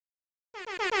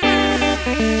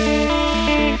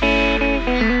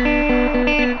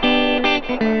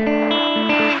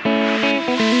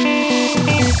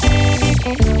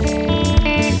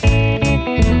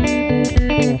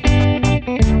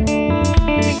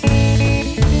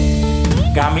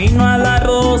Camino a la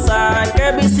rosa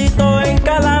que visito en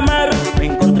Calamar, me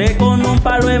encontré con un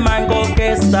palo de mango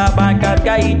que estaba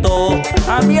cargadito.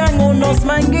 Habían unos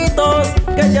manguitos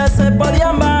que ya se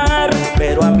podían bajar,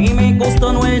 pero a mí me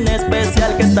gustó no en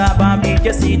especial que estaba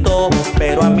villecito.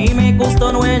 Pero a mí me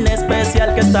gustó no en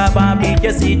especial que estaba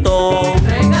villecito.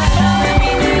 Regálame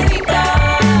mi negrita,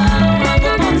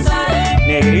 mango con sal.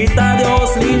 Negrita de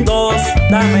ojos lindos,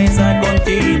 dame esa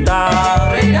conchita.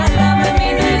 Regálame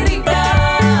mi negrita,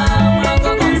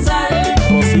 mango con sal.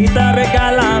 Rosita,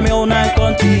 regálame una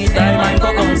conchita y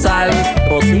mango con sal.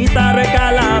 Rosita,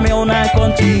 regálame una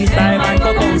conchita y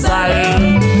mango con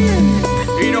sal.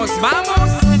 Y nos vamos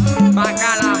pa'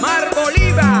 Calamar,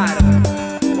 Bolívar,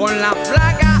 con la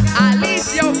flaca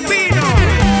Alicia Ospino.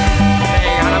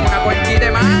 Regálame una conchita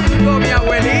de mango, mi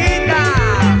abuelita.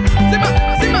 Sima,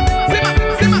 sima, sima,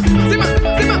 sima, sima,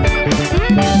 sima.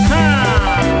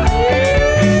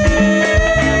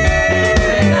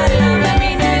 Regálame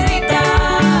mi negrita,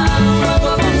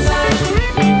 mango con sal.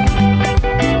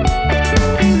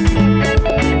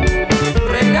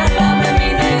 Regálame mi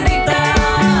negrita,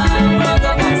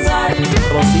 mango con sal.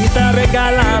 Rosita,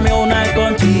 regálame una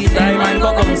conchita y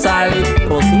mango con sal.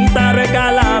 Rosita,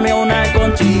 regálame una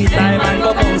conchita y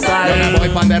mango con sal. Yo me voy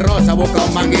pan de rosa, busca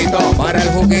un manguito para el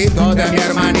juguito de mi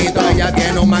hermanito. Ella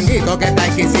tiene un manguito que está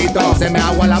exquisito. Se me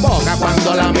agua la boca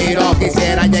cuando la miro.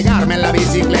 Quisiera llegarme en la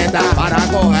bicicleta para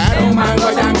coger un mango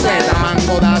chanceta.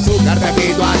 Mango de azúcar te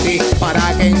pido a ti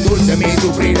para que endulce mi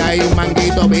sufrida. Y un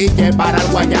manguito biche para el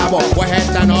guayabo. Pues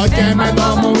esta noche me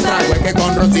tomo un trago. Es que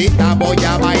con Rosita voy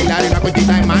a bailar. Y una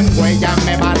conchita de mango ella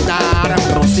me va a dar.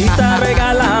 Rosita,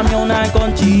 regálame una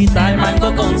conchita y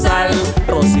mango con sal.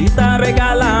 Rosita,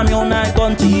 regálame una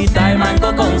conchita y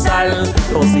mango con sal.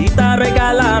 Rosita,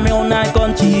 regálame una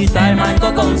conchita y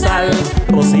mango con sal.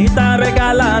 Rosita,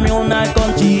 regálame una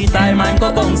conchita y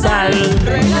mango con sal.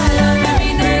 Regálame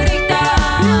mi negrita,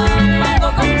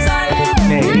 mango con sal.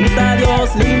 Negrita de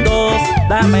ojos lindos,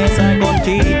 dame esa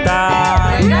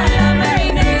conchita. Regálame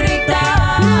mi negrita,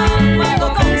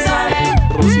 mango con sal.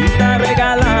 Rosita,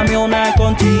 regálame una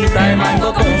conchita y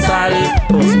mango con sal.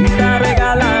 Rosita,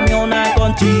 regálame una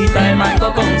conchita y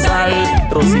mango con sal.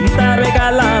 Rosita,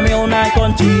 regálame una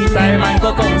conchita y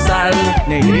mango con sal.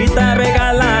 Negrita,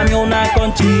 regálame una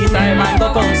conchita y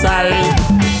mango con sal.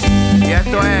 Y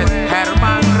esto es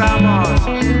Germán Ramos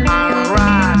and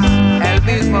Ras, el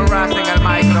mismo Ras en el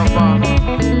micrófono.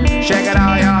 Check it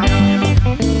out, yo.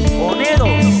 Unidos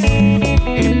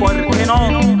y por qué no,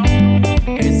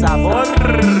 el sabor.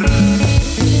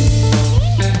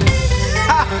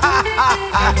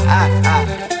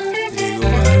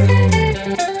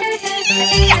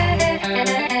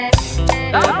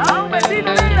 Un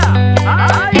besito, negra.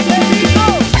 Ay, besito.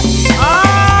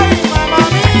 ¡Ay, mamá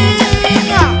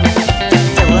mía!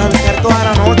 Te voy a besar toda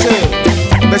la noche.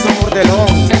 Un beso mordelón,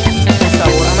 con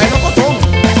sabor a melocotón.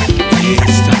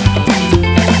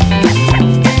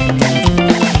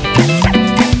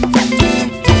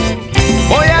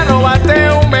 Voy a robarte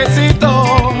un besito,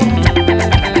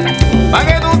 pa'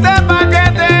 que tú sepas que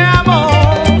te amo.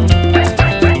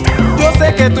 Yo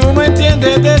sé que tú no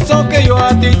entiendes de eso, que yo a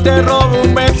ti te robo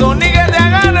un beso, ni que te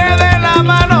agarre de la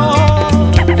mano.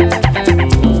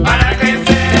 Para que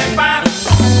sepas,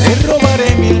 te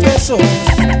robaré 1000 besos,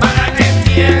 para que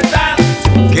entiendas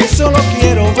que solo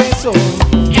quiero besos.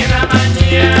 Y en la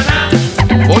mañana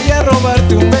voy a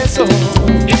robarte un beso,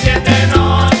 y si esta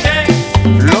noche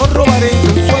lo robaré en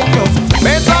tus sueños.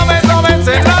 Beso, beso,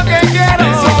 beso es lo que quiero.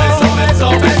 Beso, beso, beso,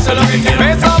 beso es lo que quiero.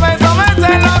 Beso, beso, beso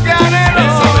es lo que anhelo.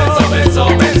 Beso, beso, beso,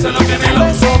 beso es lo que anhelo.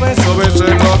 Beso, beso, beso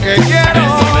es lo que quiero.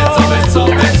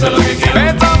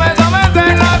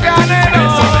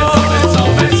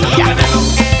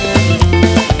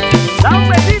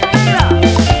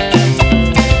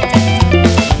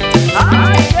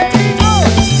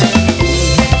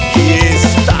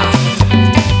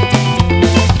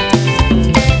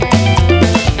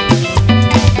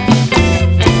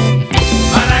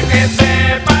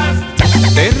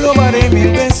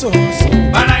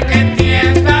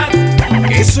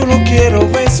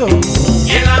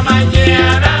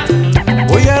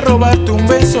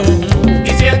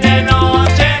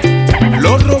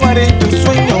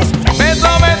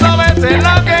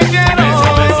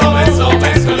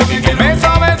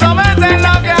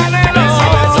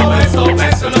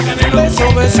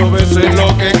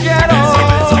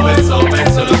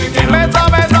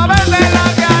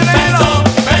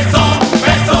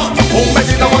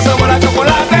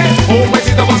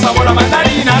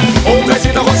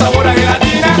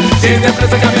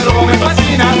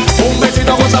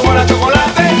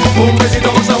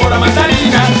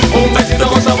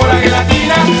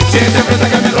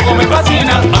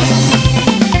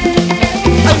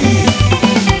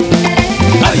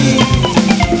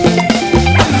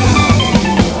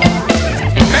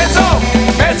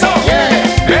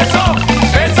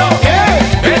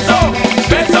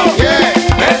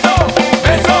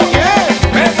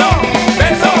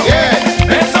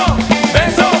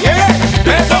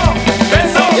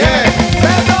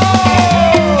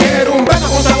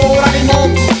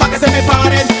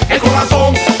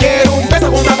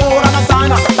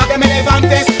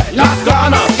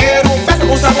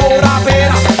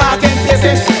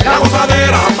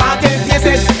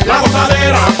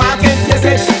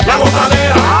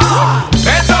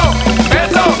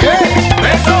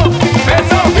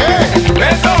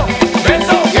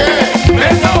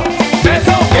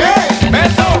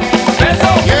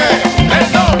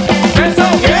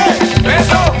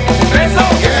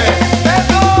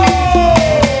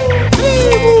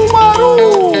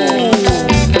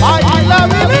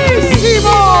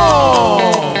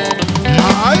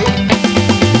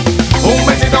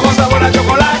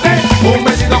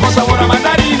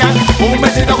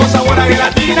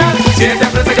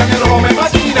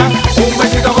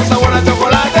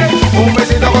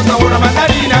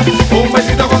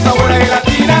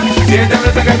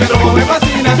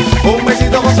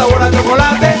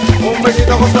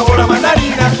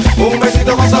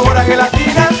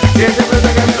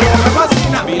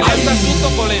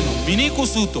 Mini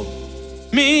kusuto,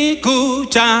 mi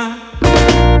kucha.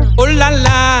 Oh la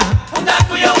la,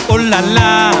 oh la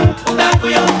la, oh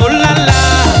la la,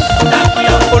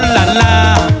 oh la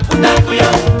la.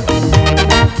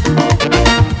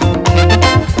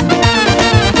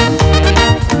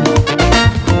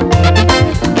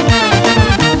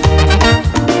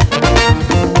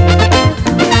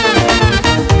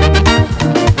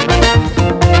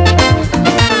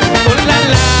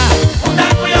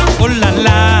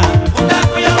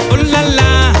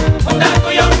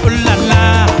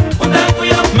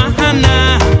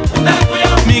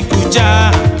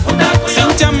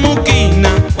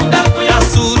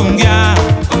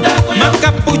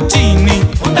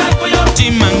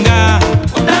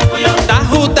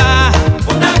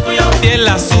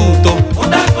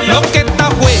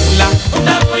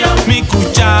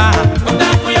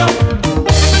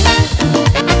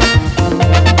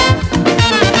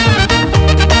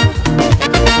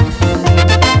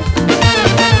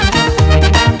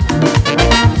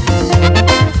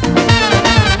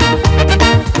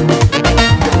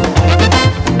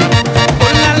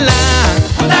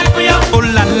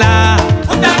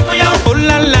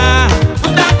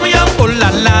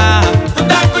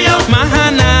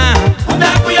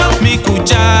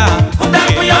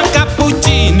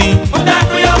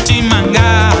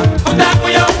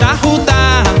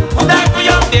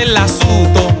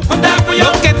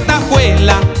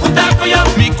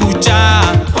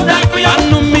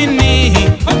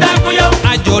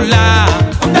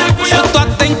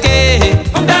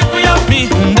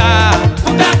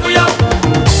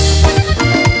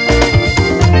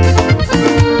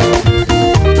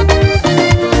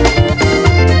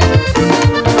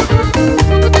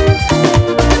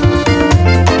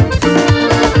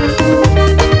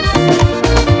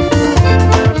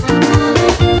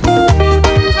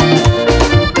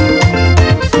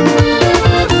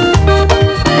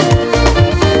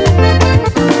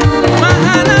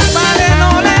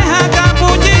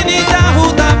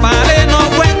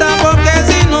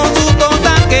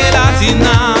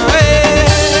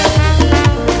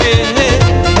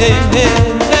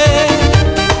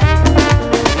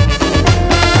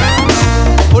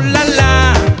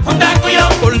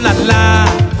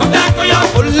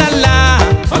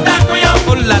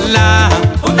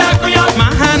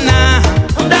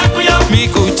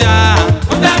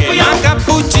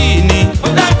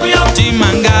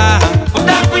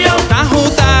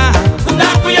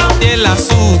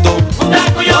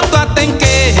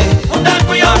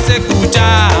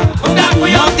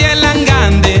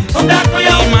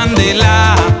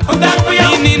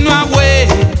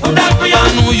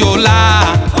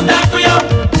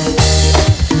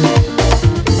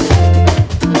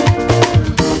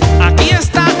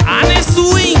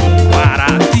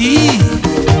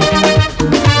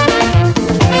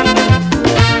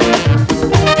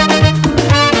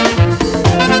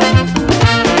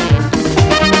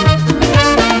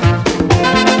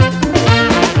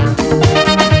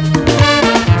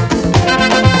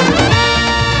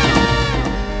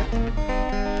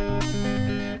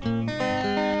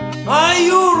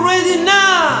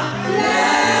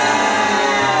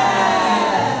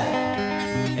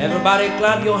 Everybody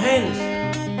clap your hands.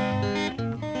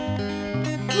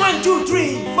 1, 2,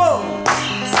 3, 4.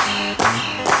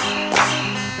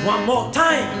 One more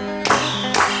time.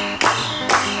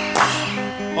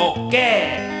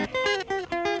 Okay.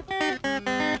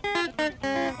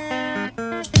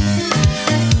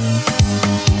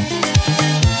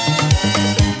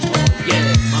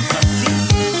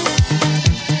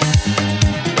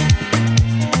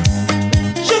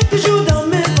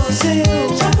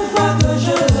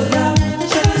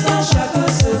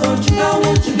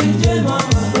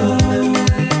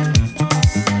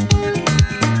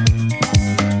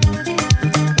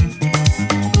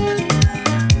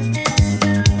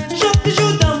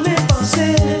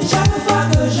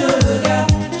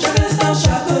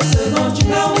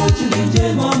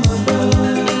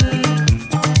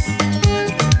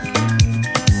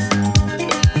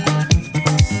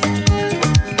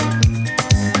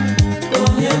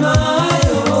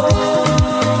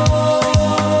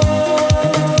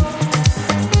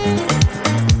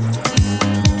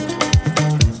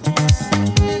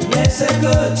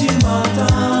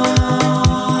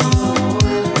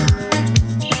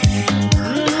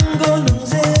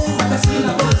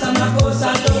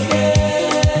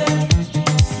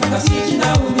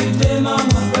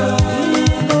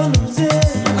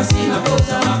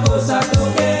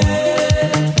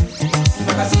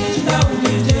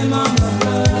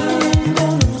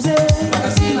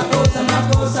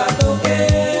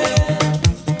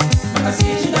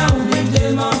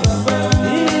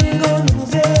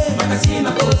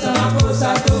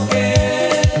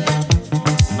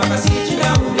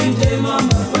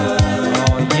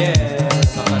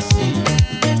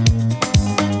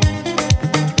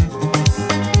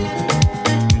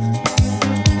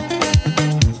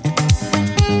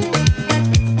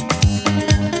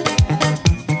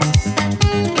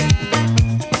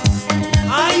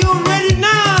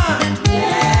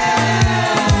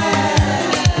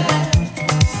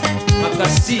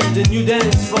 a new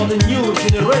dance for the new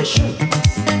generation.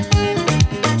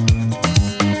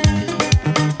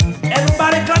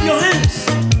 Everybody clap your hands.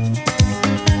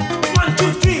 1,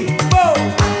 2, 3, 4.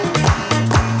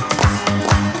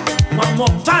 One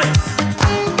more time.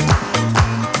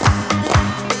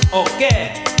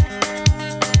 Okay.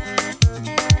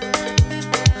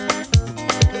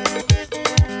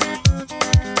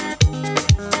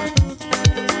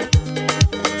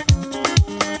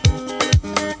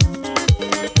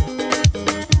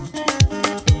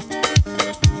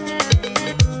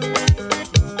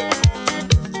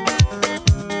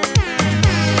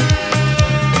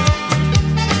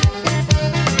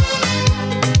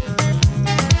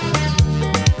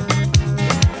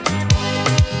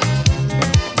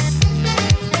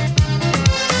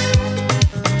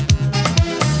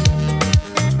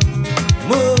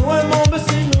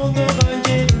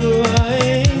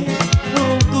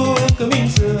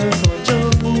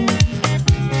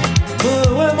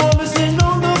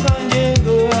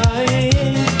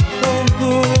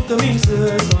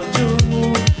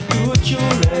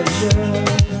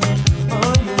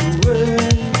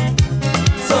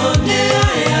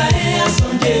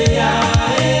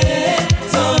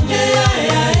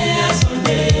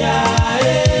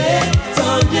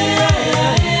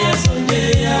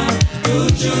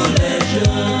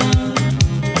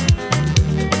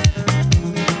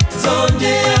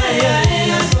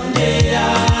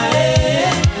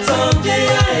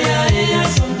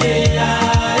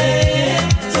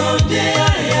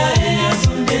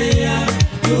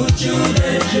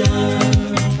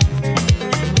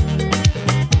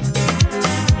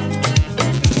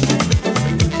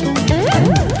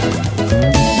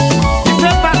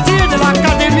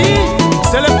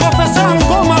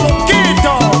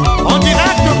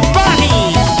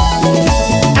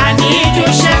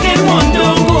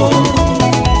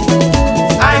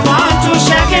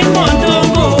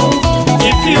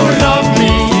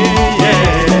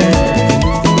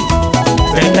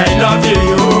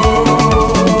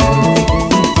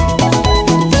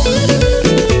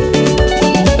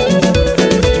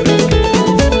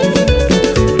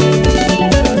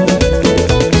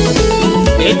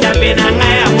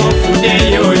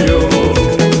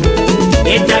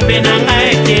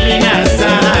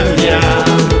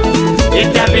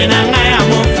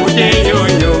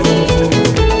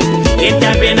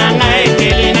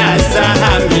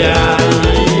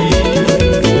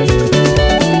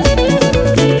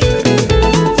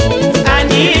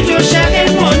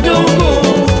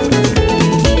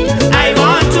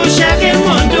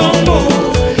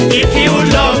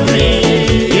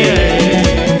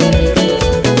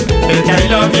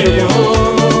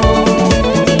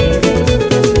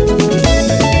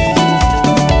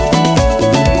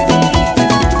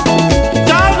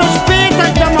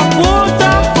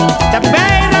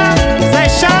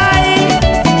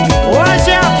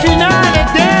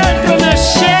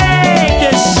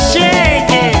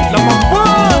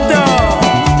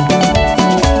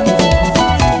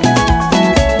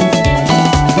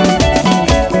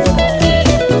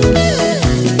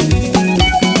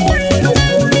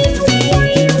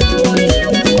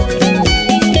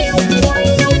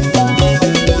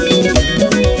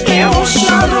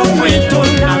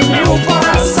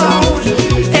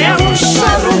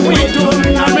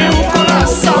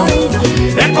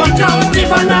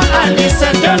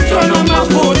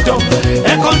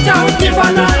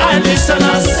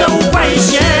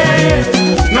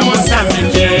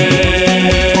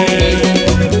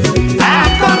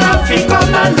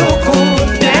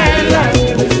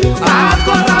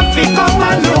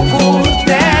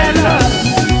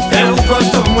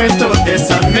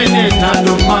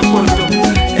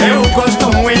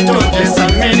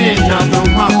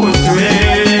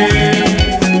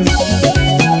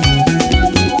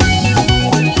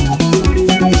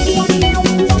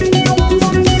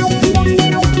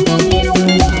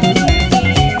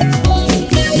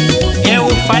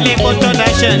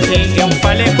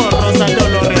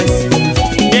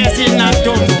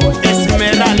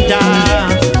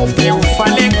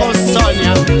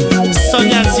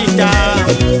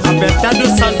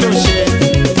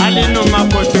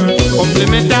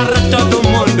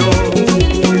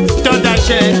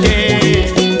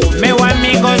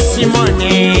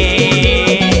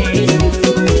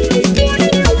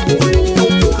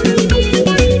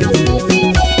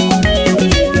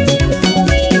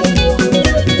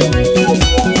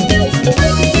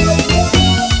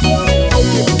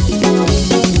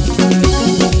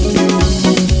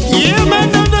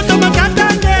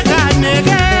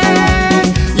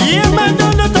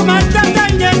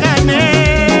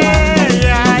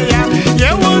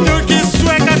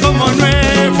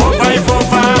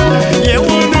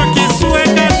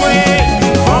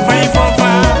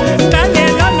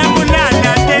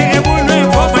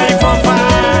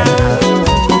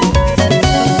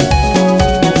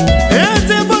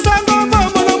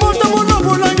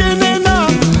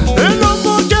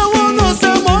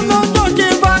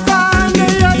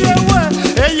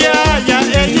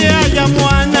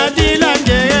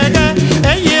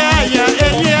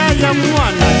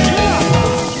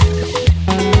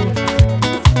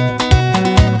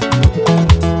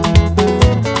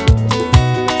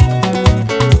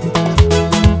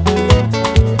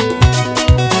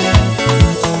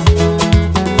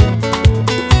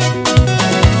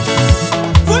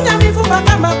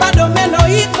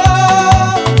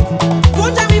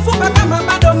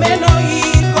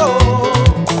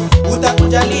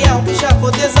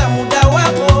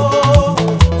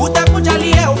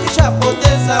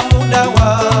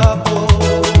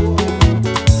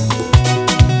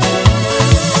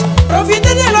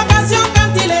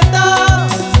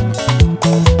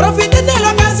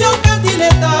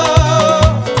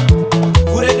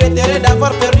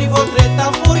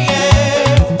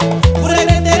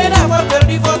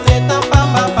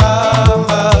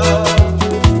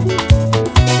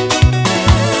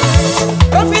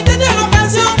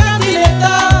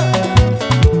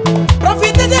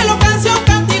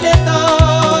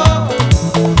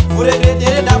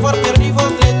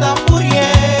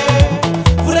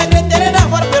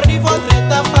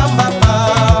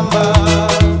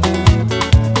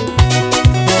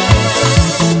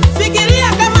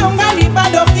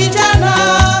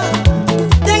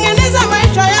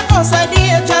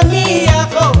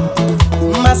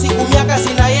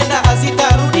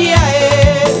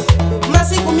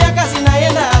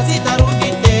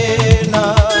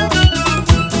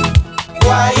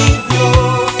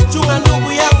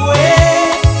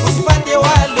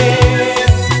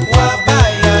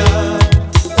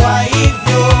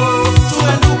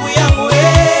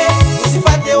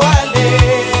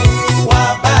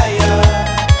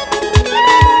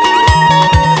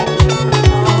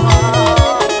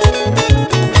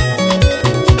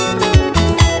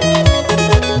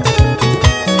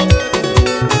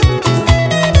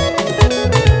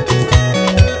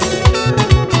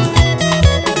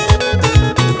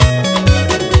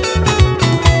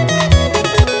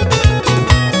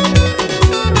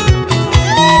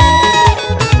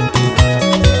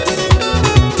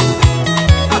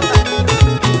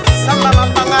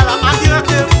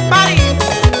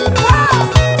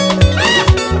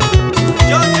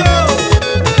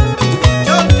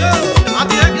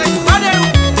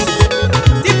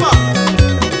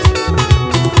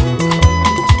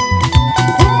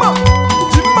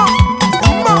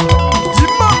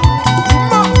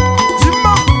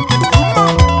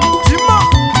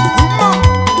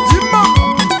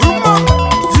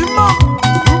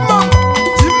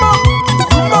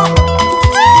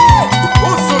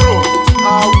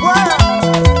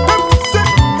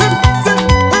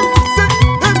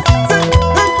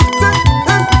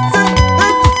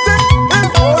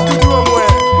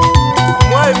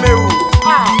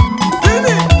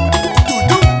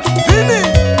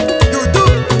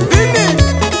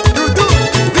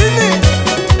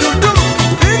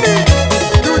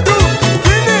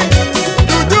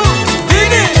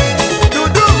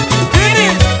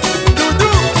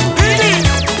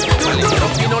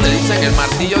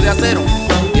 cero.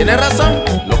 Tiene razón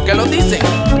los que lo dicen.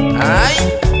 Ay.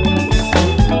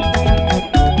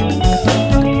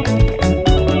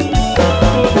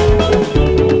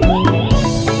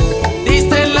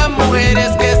 Dicen las mujeres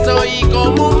que soy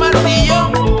como un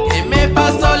martillo, que me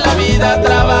paso la vida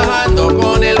trabajando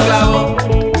con el clavo.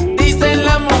 Dicen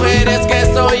las mujeres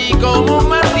que soy como un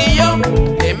martillo,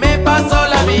 que me paso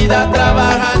la vida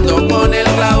trabajando con el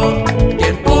clavo. Que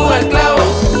empuja el clavo,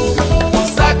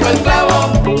 saco el clavo.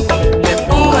 Que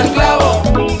empuja el clavo,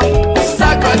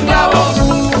 saco el clavo.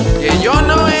 Que yo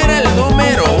no era el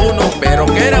número uno, pero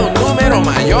que era un número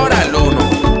mayor al uno.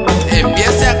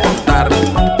 Empiece a contar.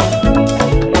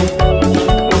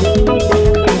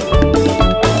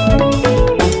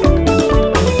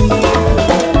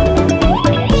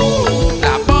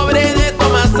 La pobre de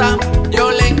Tomasa,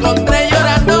 yo la encontré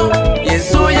llorando y en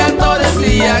su llanto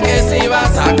decía que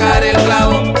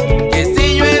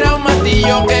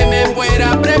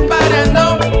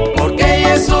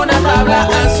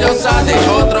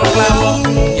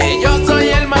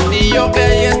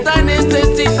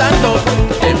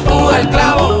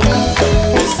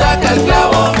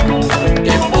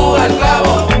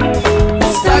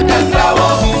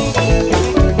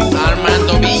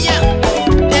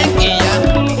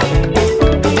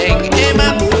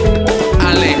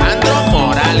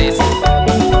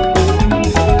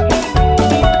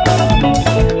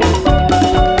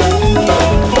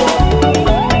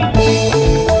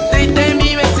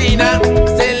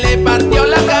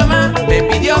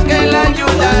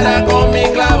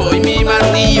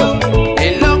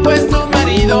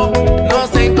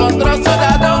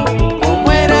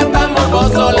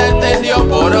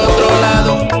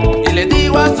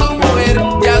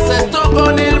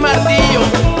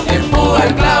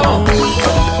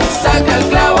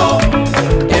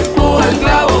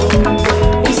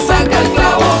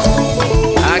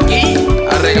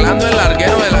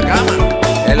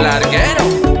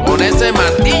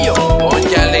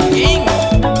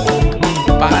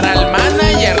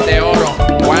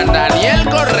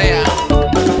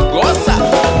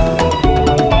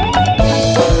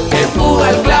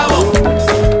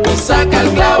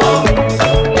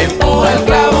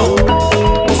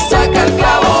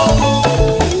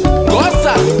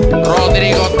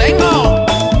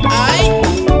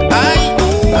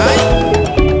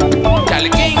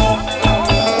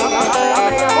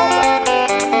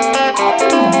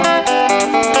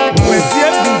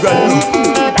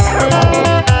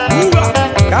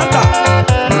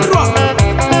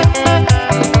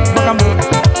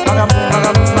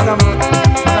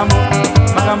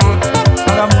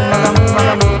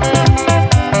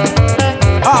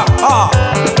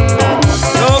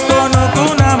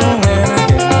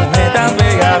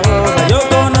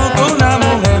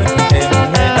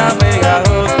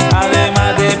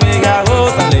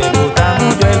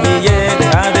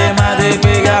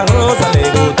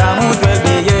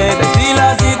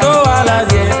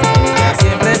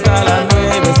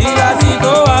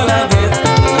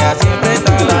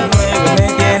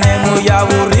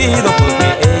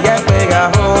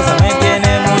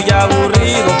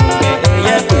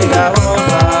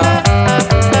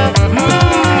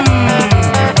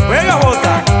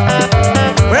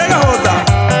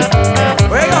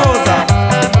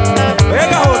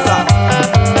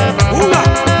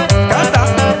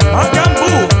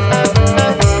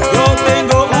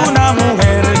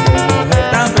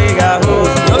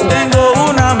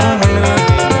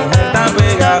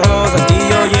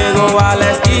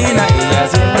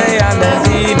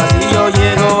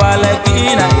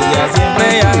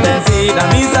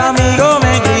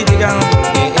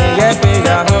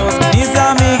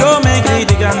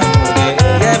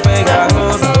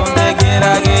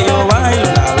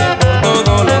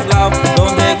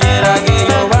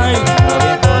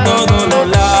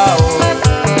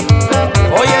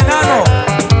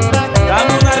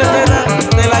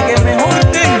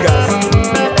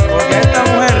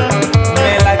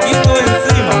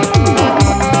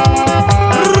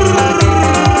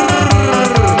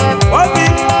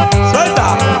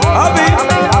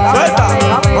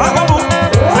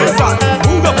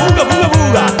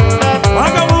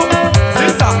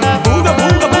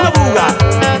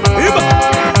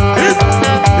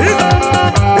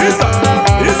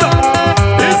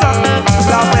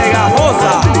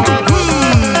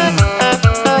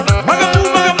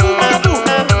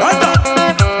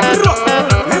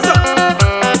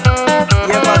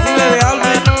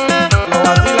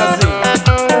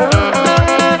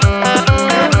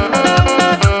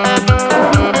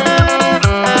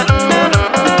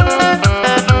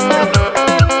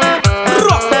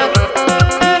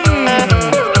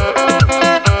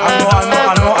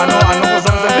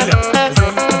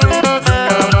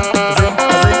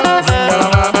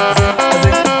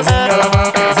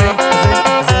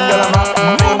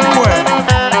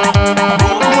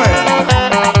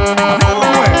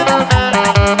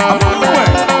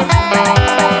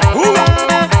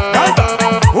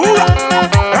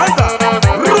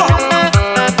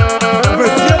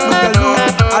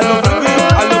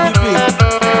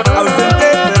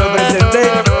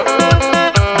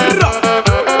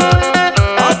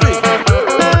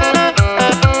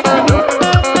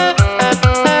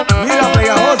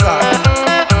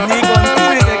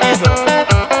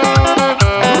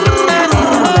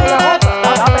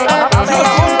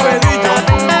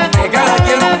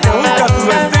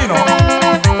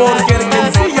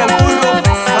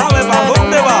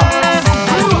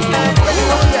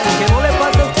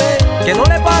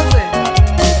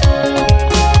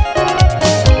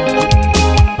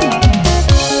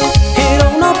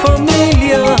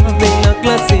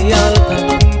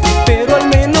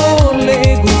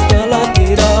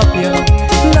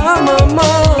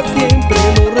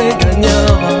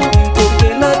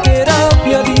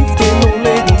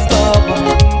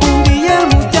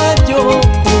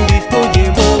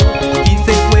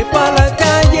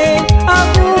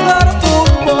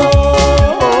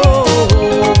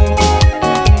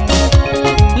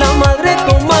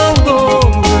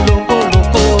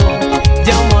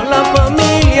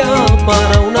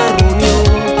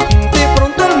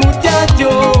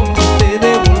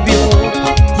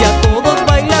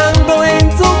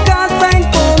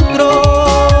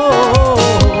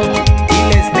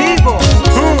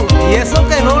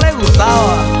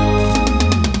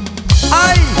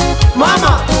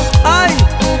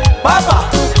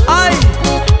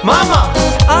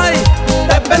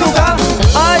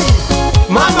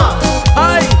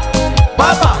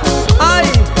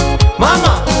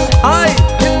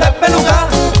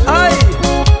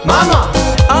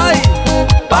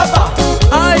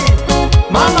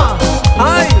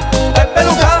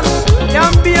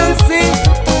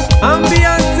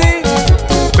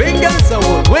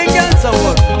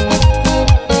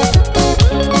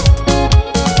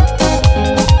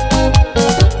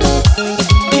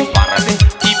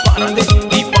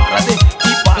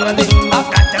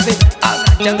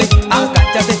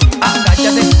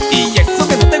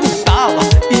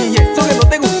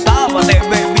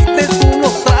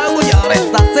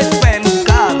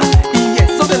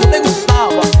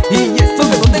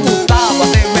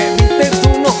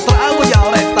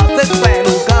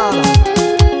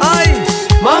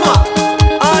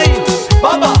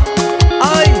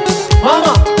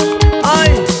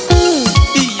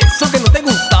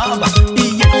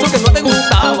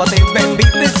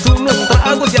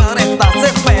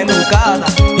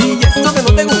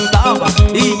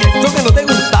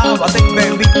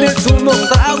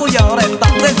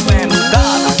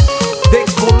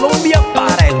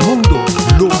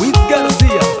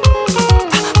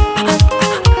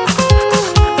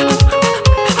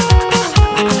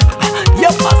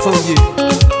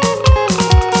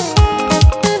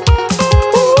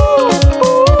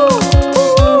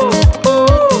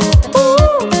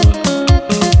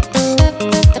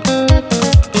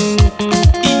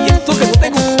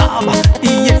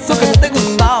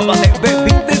gustaba, te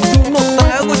bebiste unos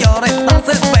tragos y ahora estás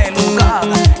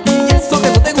espelucada. Y eso que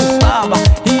no te gustaba,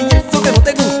 y eso que no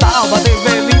te gustaba, te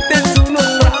bebiste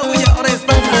unos tragos y ahora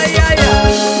estás ay, ay,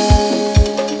 ay.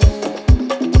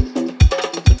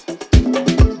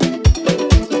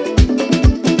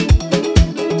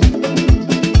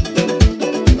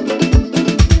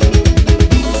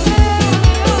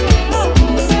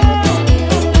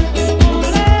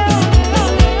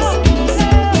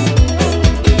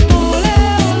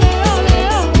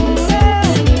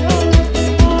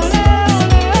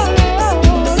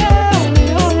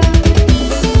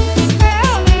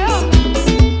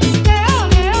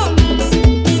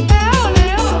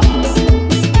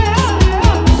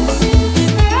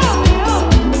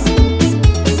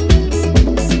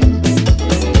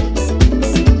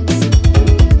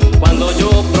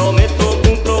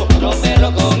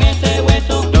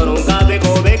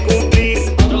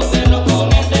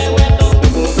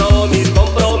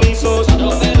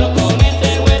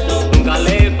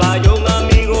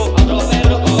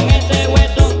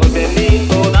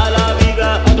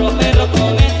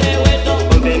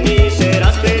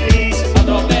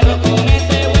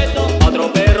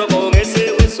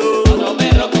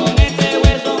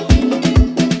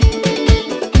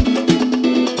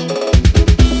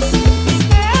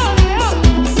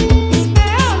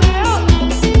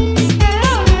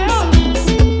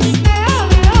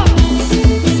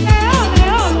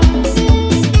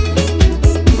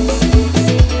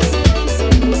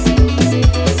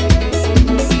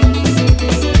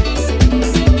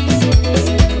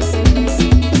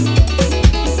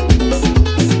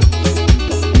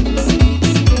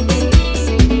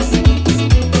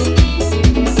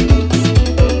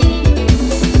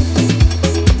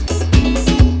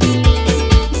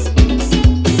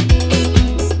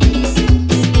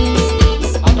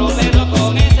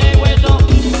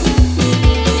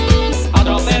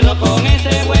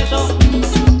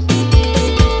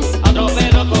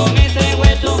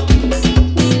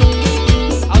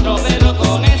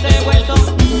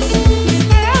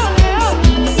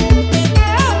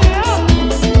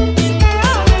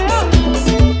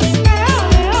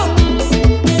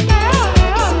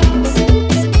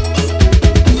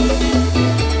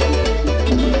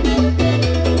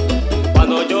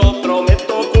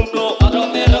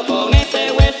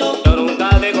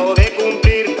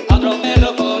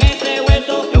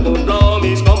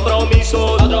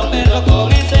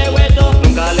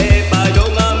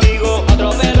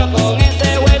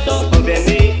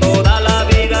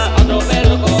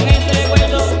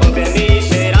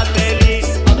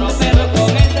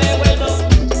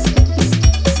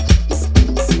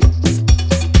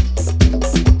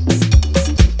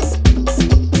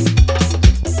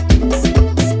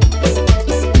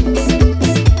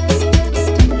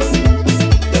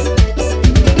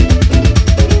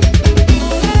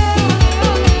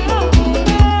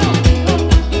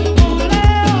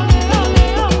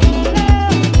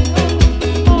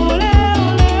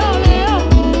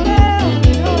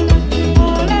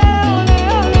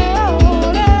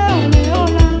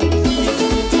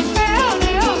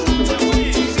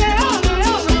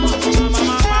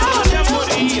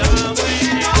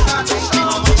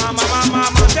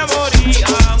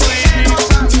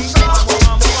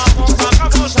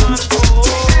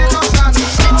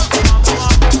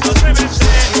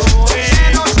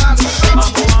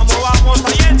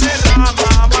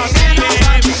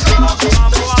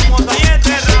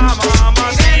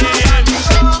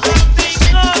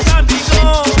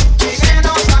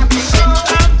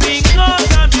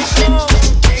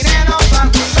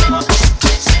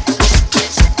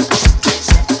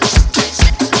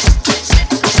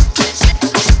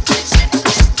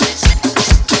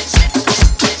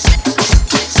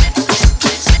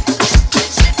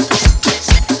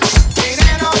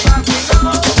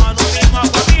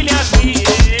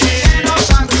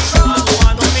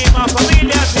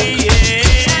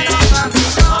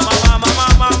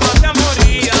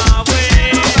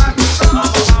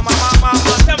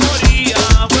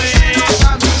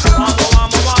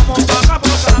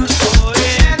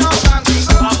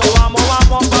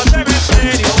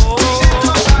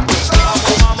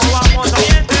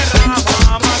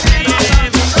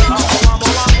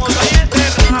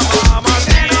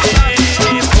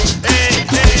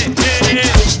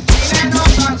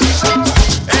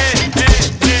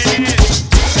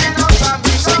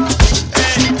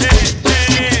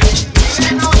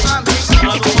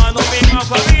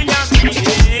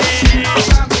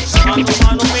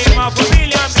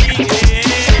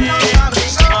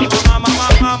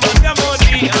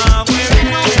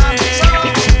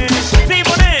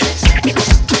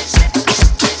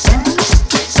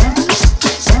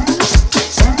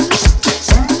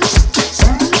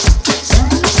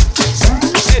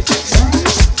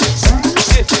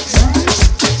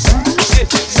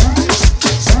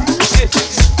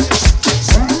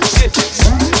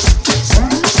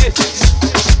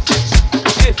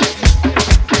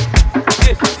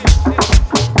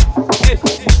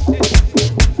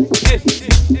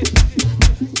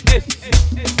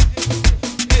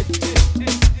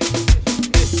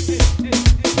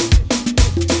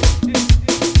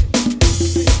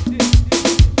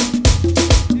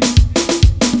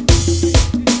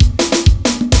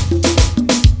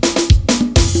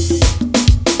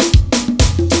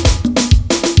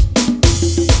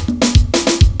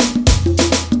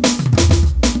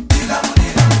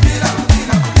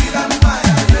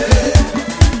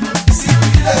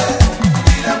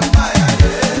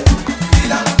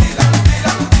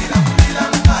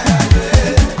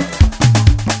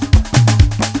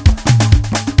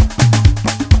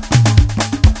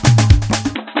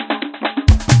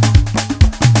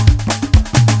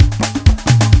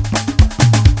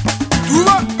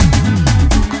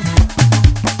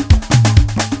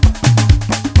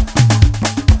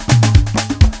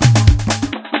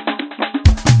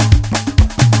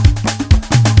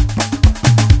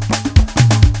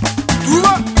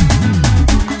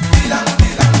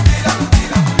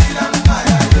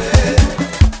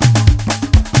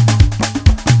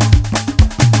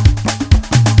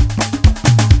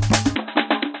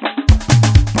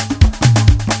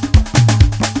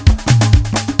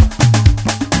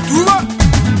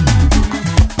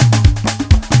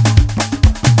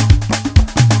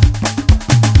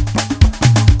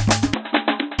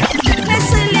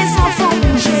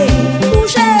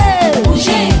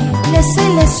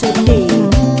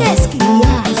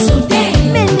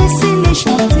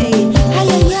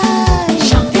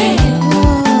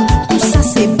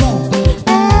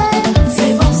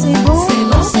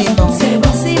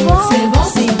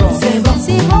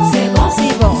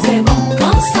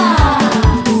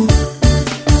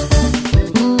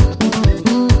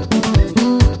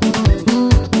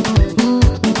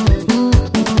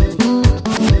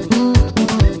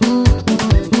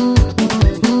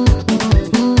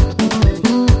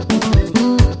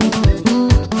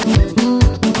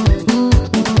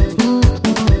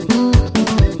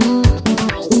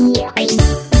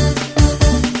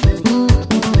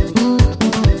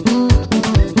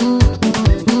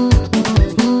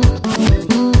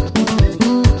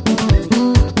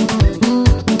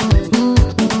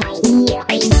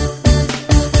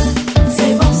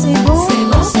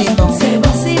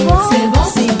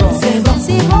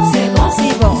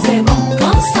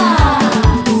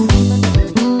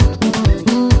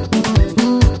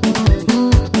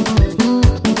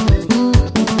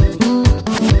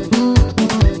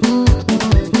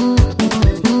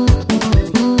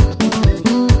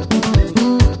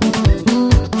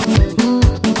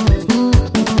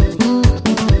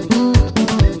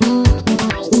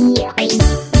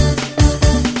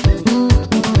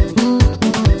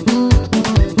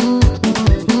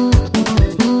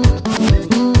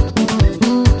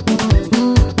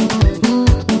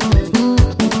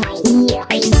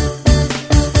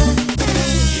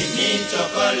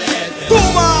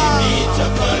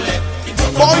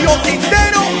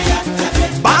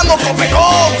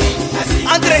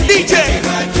 DJ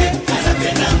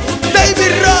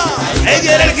David Ra,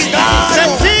 ella era el gitano.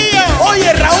 Sencillo.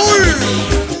 Oye, Raúl,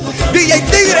 DJ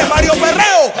Tigre, Mario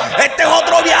Perreo, este es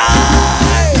otro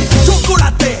viaje.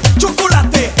 Chocolate,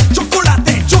 chocolate,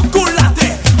 chocolate,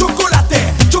 chocolate,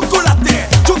 chocolate, chocolate,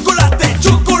 chocolate,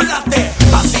 chocolate.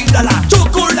 Vacílala,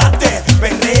 chocolate,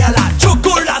 perréala,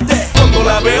 chocolate. Cuando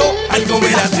la veo, algo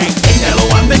me late, ella lo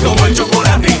bate como el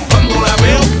chocolate. Cuando la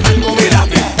veo, algo me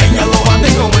late, ella lo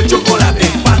bate como el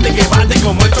chocolate. Bate que bate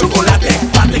como el chocolate,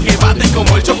 bate que bate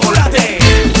como el chocolate.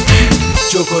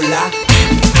 Chocolate,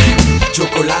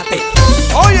 chocolate.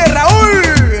 Oye,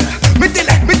 Raúl,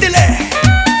 métele, métele.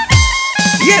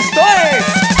 Y esto es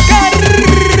Carnaval.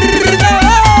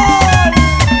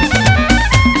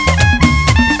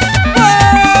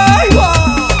 ¡Ay,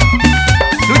 va!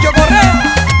 Lucho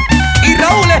Correa y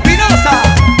Raúl Espinosa.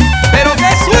 Pero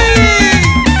qué sweet.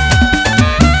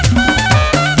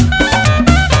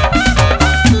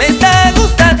 Me está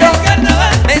gustando el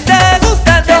carnaval, me está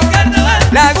gustando el carnaval,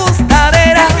 la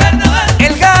gustadera, el carnaval,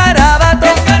 el garabato,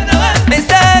 el carnaval, me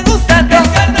está gustando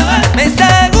el carnaval, me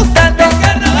está gustando el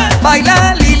carnaval,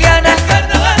 baila Liliana, el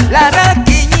carnaval, la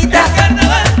raquiñita, el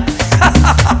carnaval.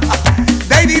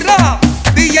 David Ra,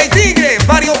 DJ Tigre,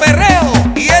 Mario Perreo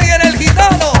y Eddie en el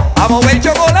Gitano. A mover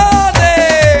chocolate.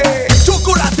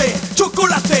 Chocolate,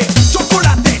 chocolate,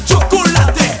 chocolate,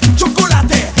 chocolate,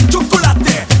 chocolate,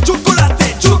 chocolate,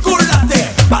 chocolate, chocolate.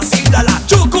 Vacílala,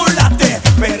 chocolate,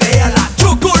 perréala,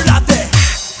 chocolate.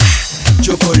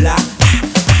 Chocolate,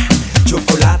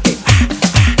 chocolate,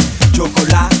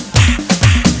 chocolate,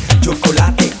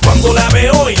 chocolate. Cuando la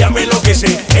veo ella me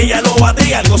enloquece, ella lo bate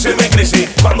y algo se me crece.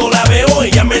 Cuando la veo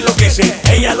ella me enloquece,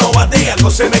 ella lo bate y algo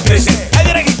se me crece.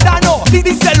 Eddie en el Gitano,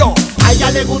 díselo. A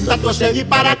ella le gusta todo ese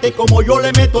disparate, como yo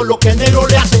le meto lo que el negro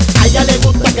le hace. A ella le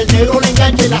gusta que el negro le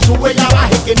enganche, la sube y la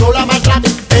baje, que no la maltrate.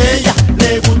 Ella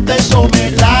le gusta eso,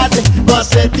 me late, no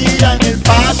se tira en el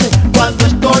pase. Cuando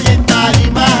estoy en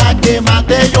tarima, a que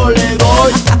mate yo le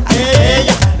doy.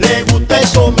 Ella le gusta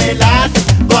eso, me late,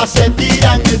 no se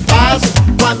tira en el pase.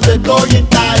 Cuando estoy en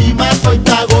tarima, estoy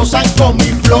ta gozan con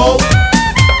mi flow.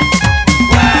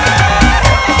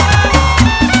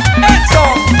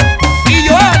 Y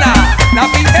Johanna, la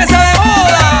princesa de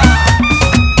moda.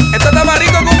 Esto está más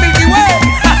rico que un Milky Way.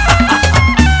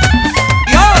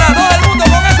 Y ahora todo el mundo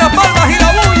con esas palmas y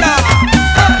la bulla.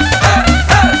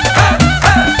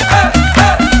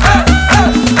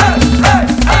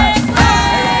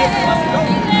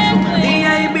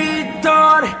 DJ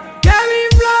Víctor,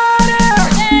 Kevin Flores.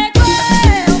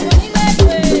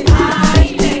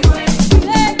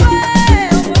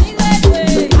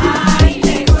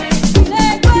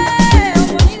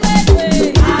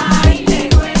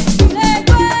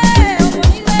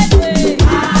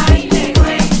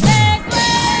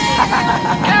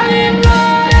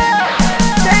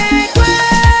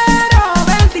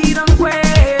 Vestido en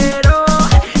cuero,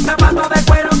 zapatos de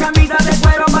cuero, camisa de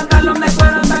cuero, pantalón de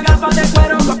cuero, hasta gafas de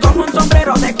cuero, con un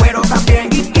sombrero de cuero también.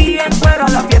 Y en cuero a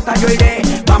la fiesta yo iré.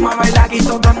 Vamos a bailar aquí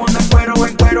todo el mundo en cuero,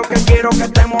 que quiero que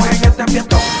estemos en este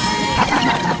fiestón.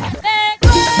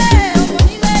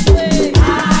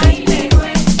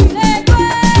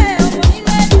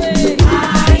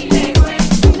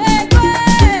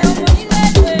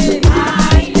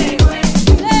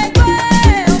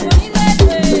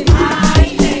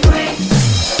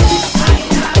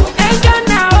 El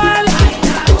carnaval,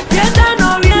 fiesta en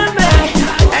noviembre,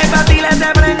 el batile se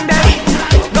prende,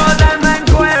 gozando en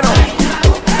cuero.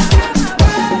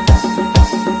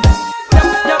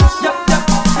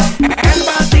 El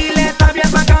batile está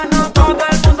bien bacano, todo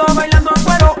el mundo bailando en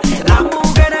cuero. Las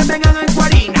mujeres vengan en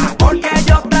cuerina, porque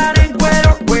yo estaré en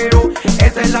cuero, cuero.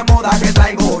 Esa es la moda que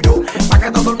traigo yo, pa'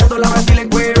 que todo el mundo la vacile en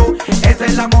cuero. Esa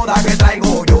es la moda que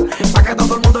traigo yo, pa' que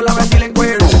todo el mundo la vacile en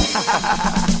cuero.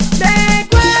 De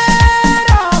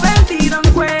cuero, vestido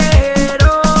en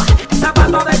cuero,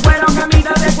 zapatos de cuero,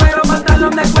 camisa de cuero,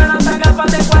 pantalón de cuero, hasta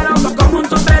gafas de cuero, con un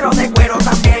sombrero de cuero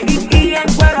también. Y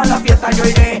en cuero a la fiesta yo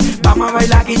iré. Vamos a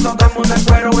bailar aquí todo el mundo en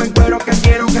cuero, que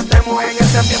quiero que estemos en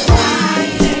este fiestón.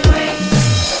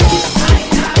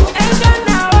 El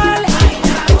carnaval,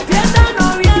 fiesta en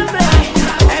noviembre,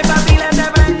 el batile se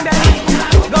prende,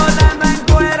 gozando en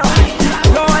cuero,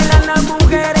 lo bailan las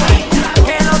mujeres,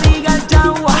 que lo diga el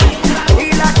Chagua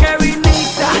y la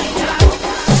Kevinita.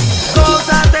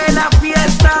 Gózate la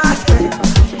fiesta.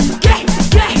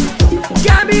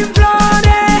 Kevin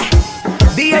Flores,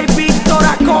 DJ Víctor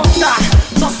Acosta,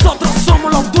 nosotros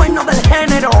somos los dueños del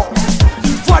género.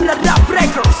 Fuerte Rap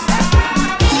Records.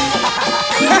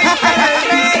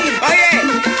 Oye,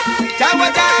 chagua,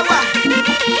 chagua,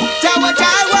 chagua,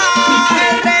 chagua,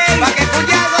 el rey. Pa' que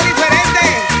escuche algo diferente.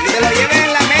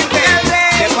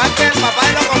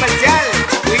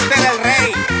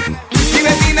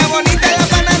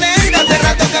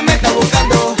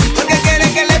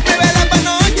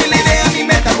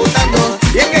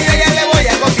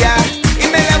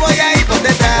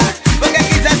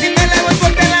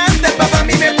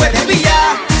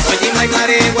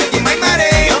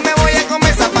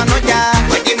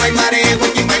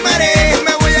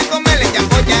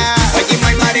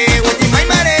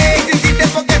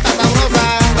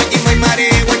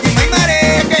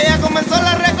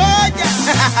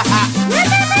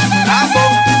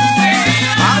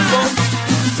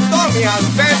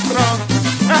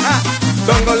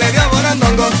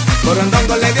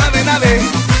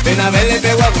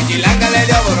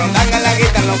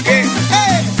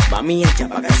 Mami, echa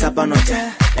pa' esa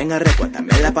panocha. Venga,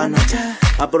 recuérdame la panocha.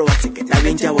 Pa' probar si que está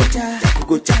bien chabocha.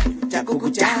 Chacucucha,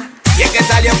 chacucucha. Y es que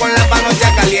salió con la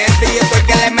panocha caliente y estoy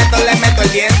que le meto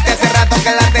el diente. Hace rato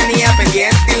que la tenía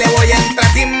pendiente y le voy a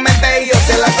entrar sin mente. Y yo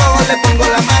se la cojo, le pongo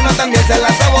la mano, también se la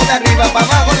sobo de arriba para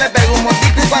abajo. Le pego un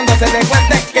motico y cuando se dé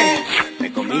cuenta es que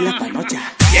me comí la panocha.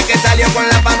 Y es que salió con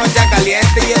la panocha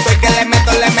caliente y estoy que le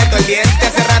meto el diente.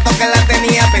 Hace rato que la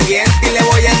tenía pendiente y le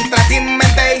voy a entrar sin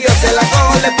mente. Y yo se la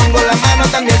cojo, le pongo la mano,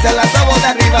 también se la sobo de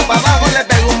arriba para abajo. Le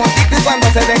pego un motico y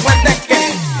cuando se dé cuenta es que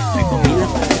me comí la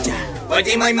panocha.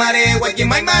 Guachimay mare,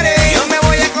 guachimay mare, yo me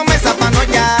voy a comer esa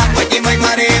panocha. Guachimay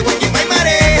mare, guachimay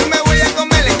mare, yo me voy a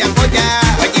comer el champocha.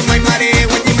 Guachimay mare,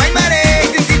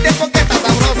 y si hiciste porque está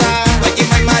sabrosa.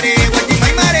 Guachimay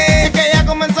mare, es que ya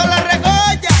comenzó la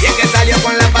recolla. Y es que salió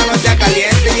con la panocha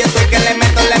caliente y estoy que le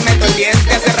meto el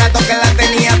diente. Hace rato que la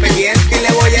tenía pendiente y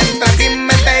le voy a entrar sin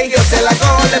mente. Y yo se la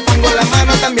cojo, le pongo la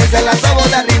mano, también se la sobo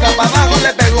de arriba para abajo.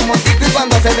 Le pego un motico y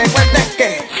cuando se dé cuenta es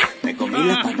que me comí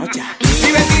la panocha.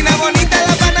 Mi vecina bonita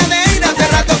la panadera, hace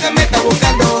rato que me está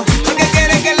buscando, porque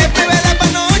quiere que le pruebe la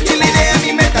panocha y la idea a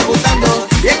mí me está gustando.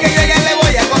 Y es que yo ya le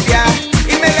voy a copiar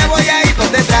y me le voy a ir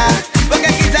por detrás, porque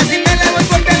quizás si me le voy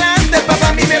por delante, papá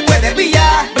a mí me puede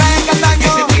pillar. Brian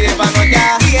Castaño, que se pide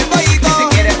panocha, y el pollito, que se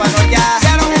quiere panocha.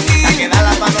 Sharon Gentil, a quedar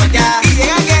la panocha, y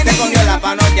llega Kenny, se comió la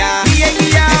panocha. Y el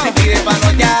Guillao, que se pide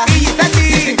panocha, y Sandy,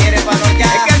 que se quiere panocha.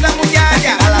 Es que esa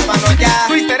muchacha, a la panocha,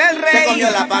 Twister el rey, se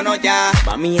comió la panocha.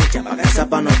 Mami, echa pa' esa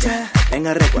panocha.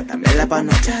 Venga, recuérdame la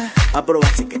panocha. A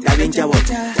probar si que está bien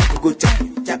chabocha. Chacucucha,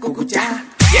 chacucucha.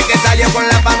 Y es que salió con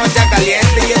la panocha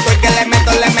caliente y estoy que le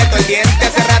meto el diente.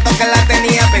 Hace rato que la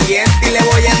tenía pendiente y le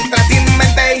voy a entrar sin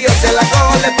mente. Y yo se la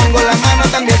cojo, le pongo la mano,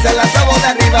 también se la sobo de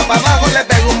arriba para abajo. Le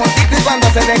pego un motico y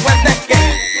cuando se dé cuenta es que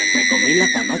me comí la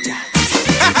panocha.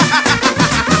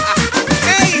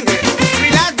 Hey,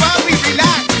 relax, papi,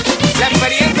 relax. La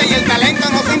experiencia y el talento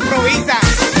no se improvisa.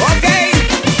 Ok,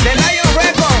 The Lion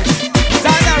Record,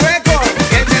 Saga Record,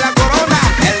 el de la corona,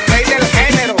 el rey del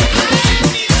género.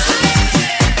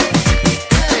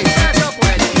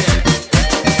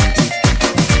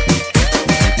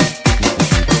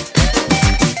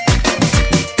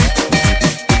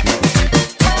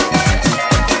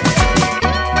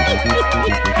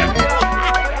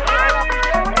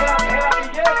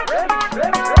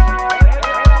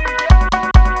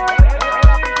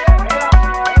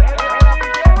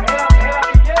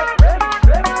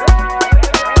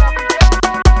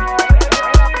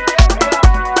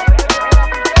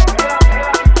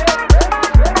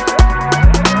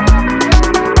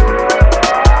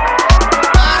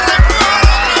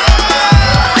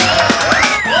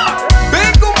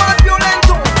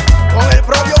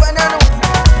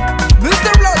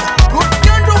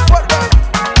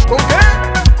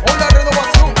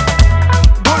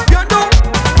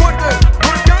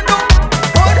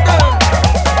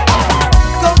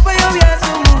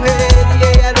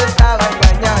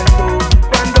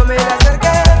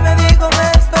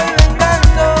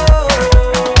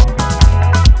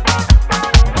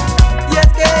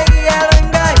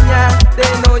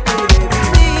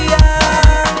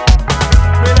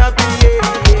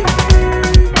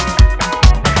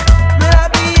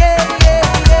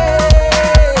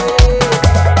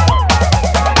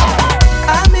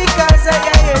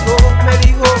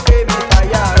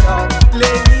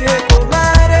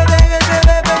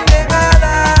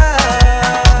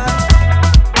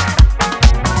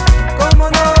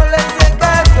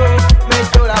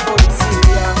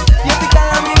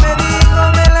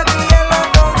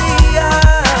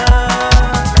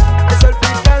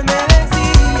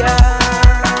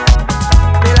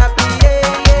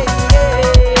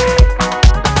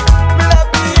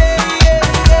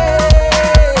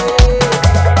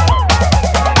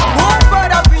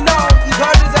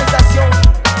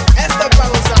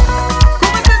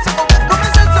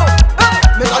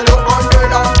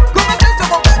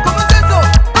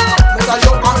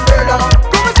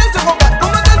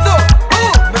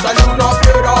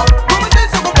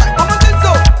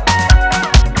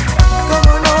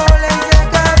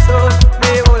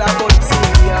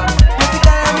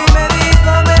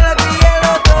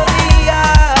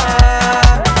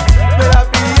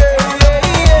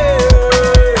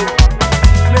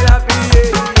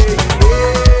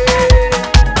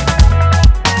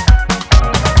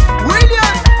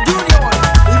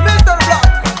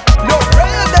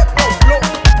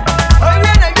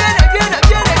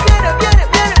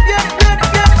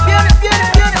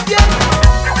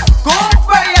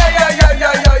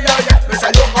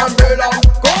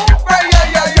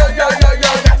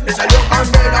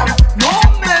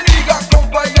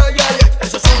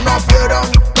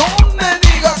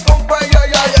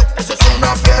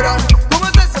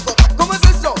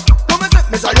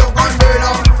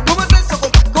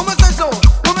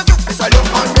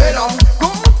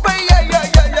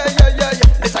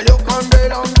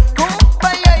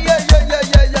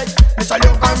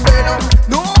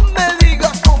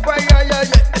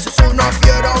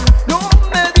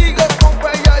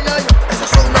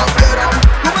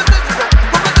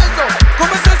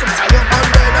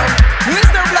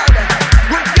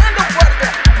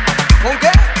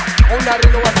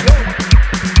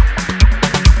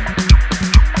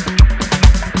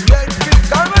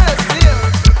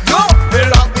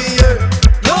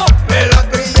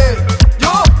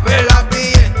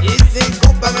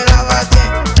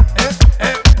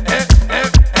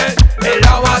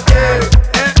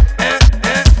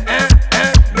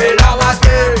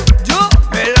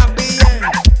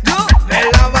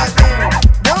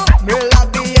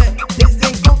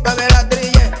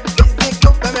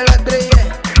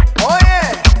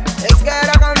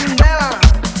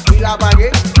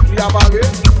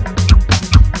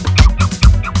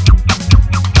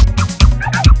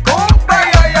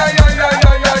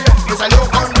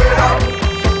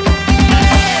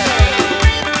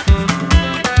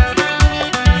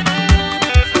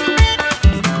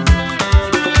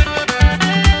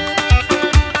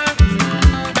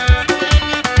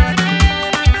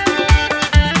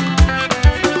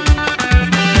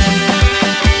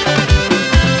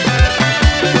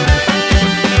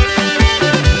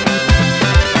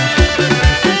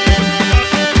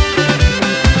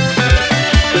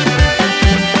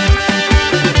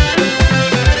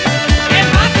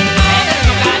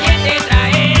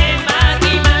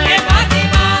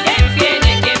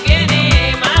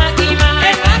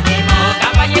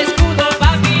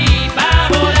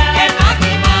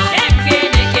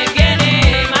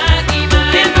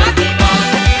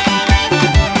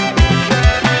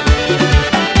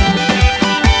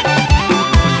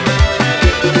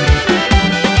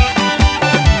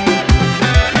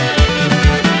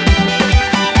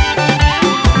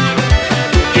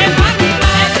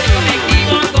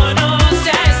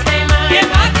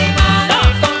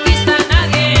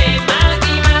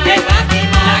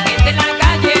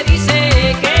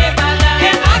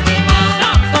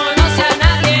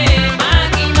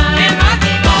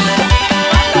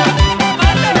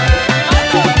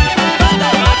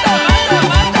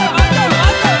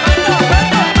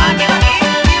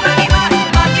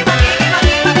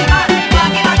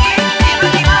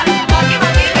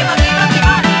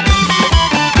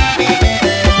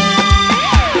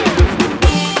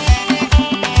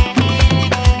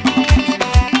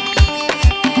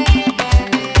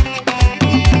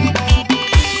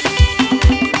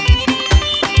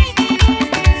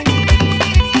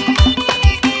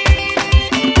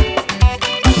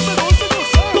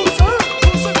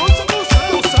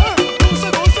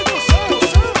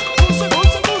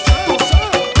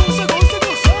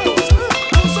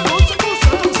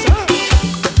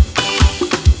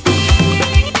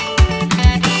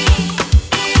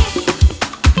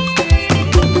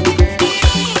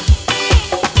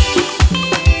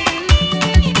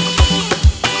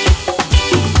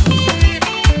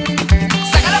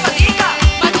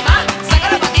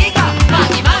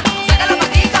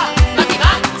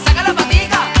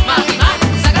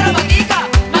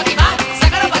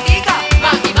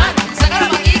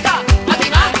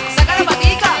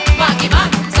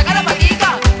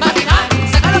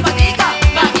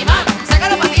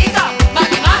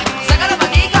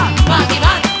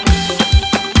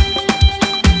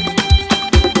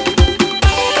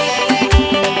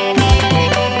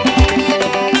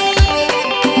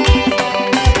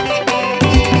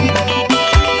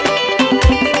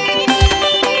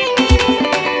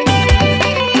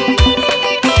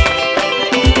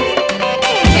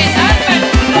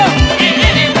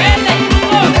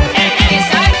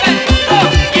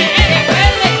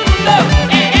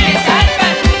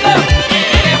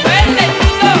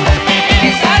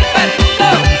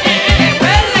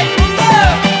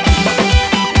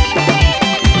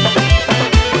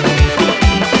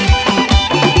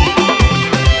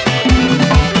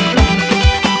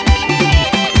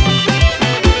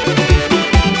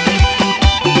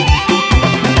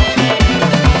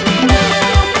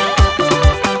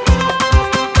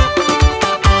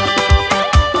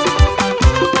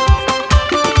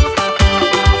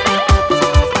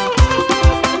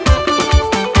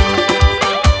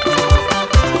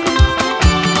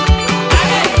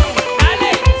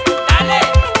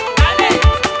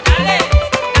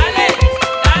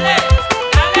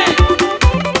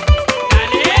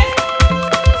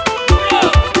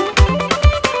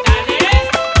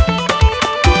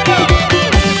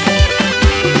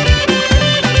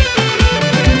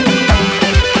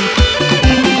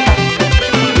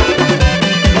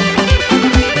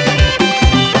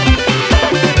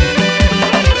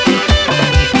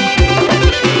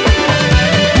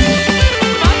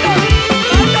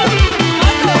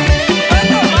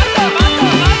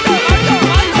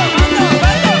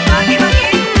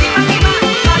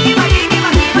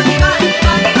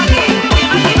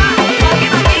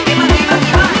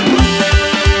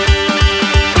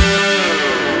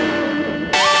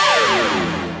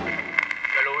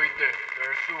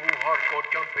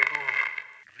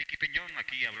 Ricky Peñón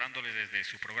aquí hablándole desde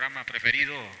su programa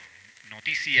preferido,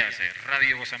 Noticias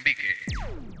Radio Mozambique.